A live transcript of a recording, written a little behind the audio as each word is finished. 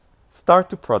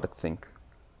Start to product think.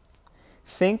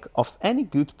 Think of any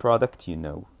good product you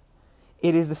know.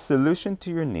 It is a solution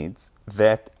to your needs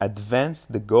that advance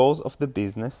the goals of the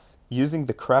business using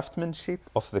the craftsmanship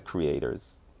of the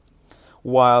creators.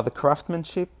 While the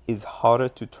craftsmanship is harder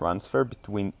to transfer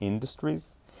between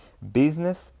industries,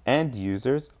 business and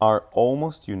users are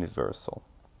almost universal.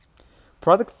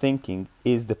 Product thinking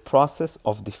is the process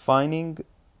of defining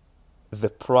the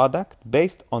product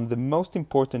based on the most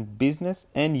important business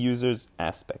and users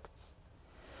aspects.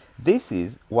 This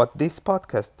is what this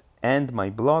podcast and my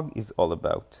blog is all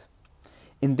about.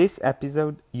 In this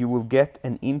episode, you will get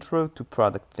an intro to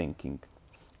product thinking.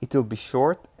 It will be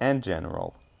short and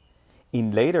general.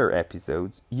 In later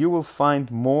episodes, you will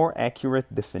find more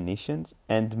accurate definitions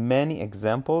and many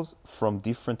examples from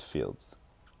different fields.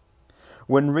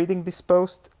 When reading this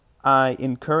post, I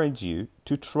encourage you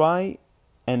to try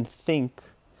and think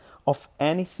of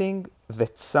anything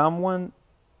that someone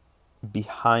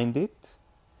behind it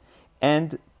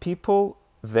and people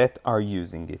that are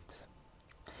using it.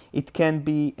 It can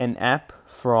be an app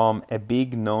from a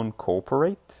big known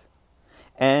corporate,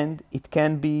 and it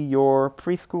can be your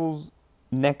preschool's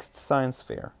next science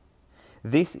fair.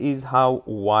 This is how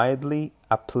widely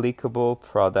applicable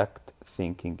product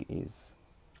thinking is.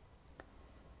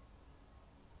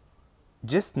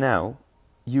 Just now,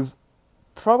 you've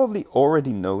probably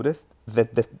already noticed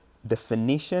that the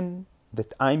definition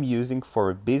that I'm using for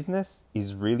a business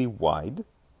is really wide,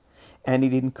 and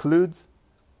it includes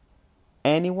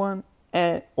anyone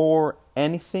or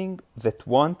anything that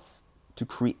wants to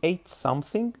create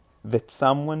something that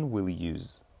someone will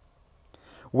use.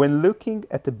 When looking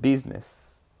at a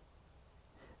business,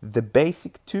 the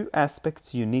basic two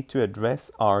aspects you need to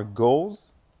address are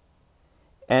goals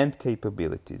and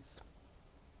capabilities.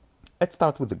 Let's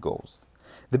start with the goals.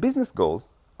 The business goals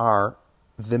are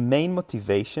the main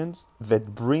motivations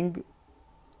that bring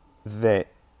the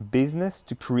business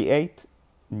to create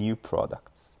new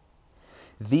products.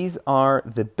 These are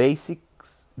the basic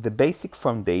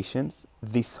foundations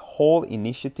this whole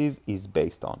initiative is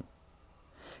based on.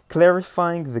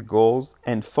 Clarifying the goals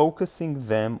and focusing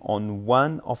them on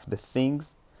one of the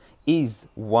things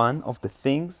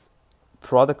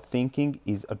product thinking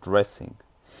is addressing,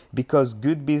 because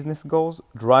good business goals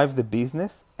drive the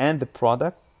business and the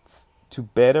products to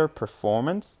better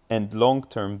performance and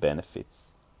long-term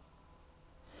benefits.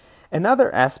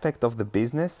 Another aspect of the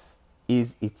business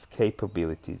is its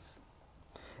capabilities.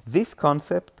 This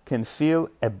concept can feel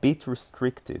a bit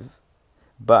restrictive,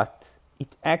 but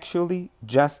it's actually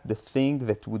just the thing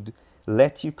that would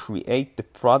let you create the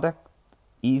product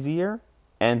easier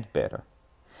and better.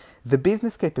 The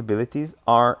business capabilities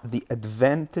are the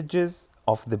advantages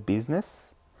of the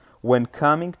business when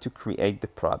coming to create the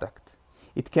product.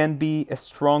 It can be a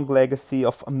strong legacy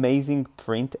of amazing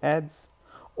print ads,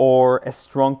 or a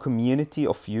strong community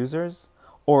of users,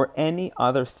 or any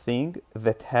other thing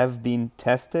that have been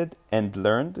tested and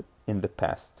learned in the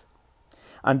past.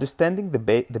 Understanding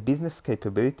the business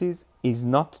capabilities is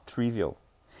not trivial,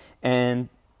 and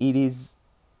it is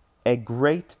a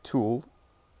great tool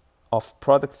of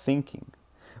product thinking.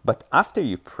 But after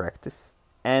you practice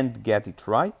and get it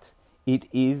right, it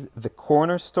is the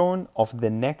cornerstone of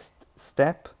the next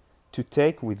step to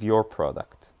take with your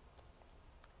product.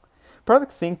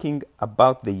 Product thinking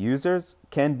about the users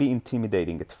can be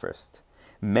intimidating at first,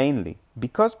 mainly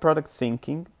because product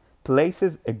thinking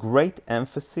places a great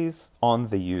emphasis on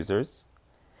the users,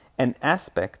 an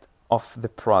aspect of the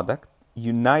product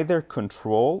you neither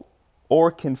control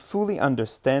or can fully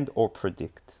understand or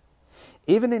predict.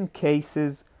 Even in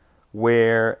cases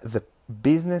where the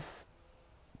business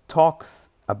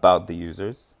talks about the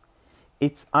users,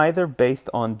 it's either based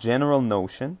on general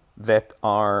notions that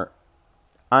are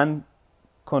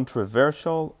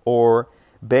uncontroversial or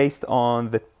based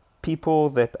on the people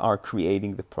that are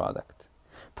creating the product.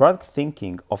 Product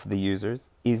thinking of the users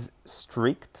is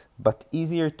strict but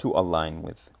easier to align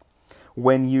with.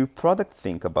 When you product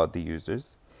think about the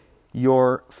users,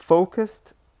 you're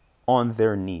focused on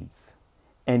their needs,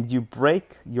 and you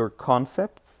break your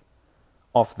concepts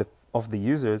of the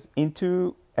users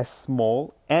into a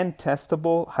small and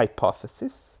testable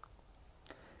hypothesis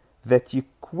that you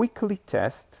quickly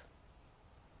test,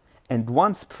 and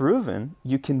once proven,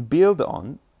 you can build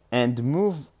on and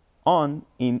move on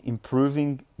in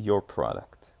improving your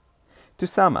product. To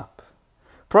sum up,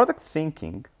 product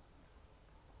thinking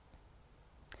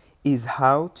is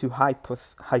how to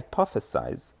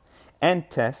hypothesize and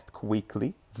test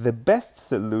quickly the best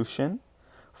solution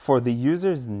for the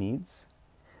user's needs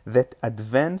that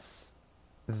advance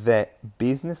the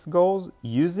business goals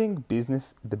using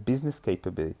the business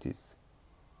capabilities.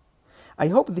 I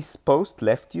hope this post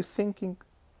left you thinking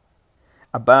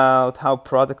about how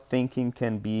product thinking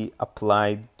can be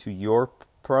applied to your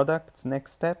product's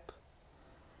next step,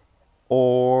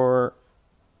 or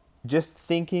just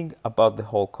thinking about the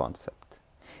whole concept.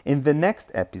 In the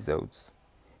next episodes,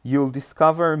 you'll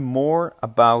discover more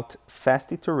about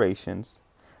fast iterations,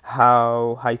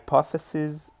 how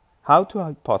to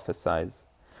hypothesize,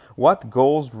 what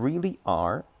goals really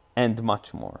are, and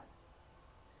much more.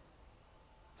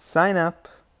 Sign up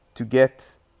to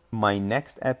get my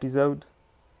next episode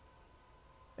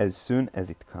as soon as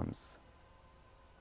it comes.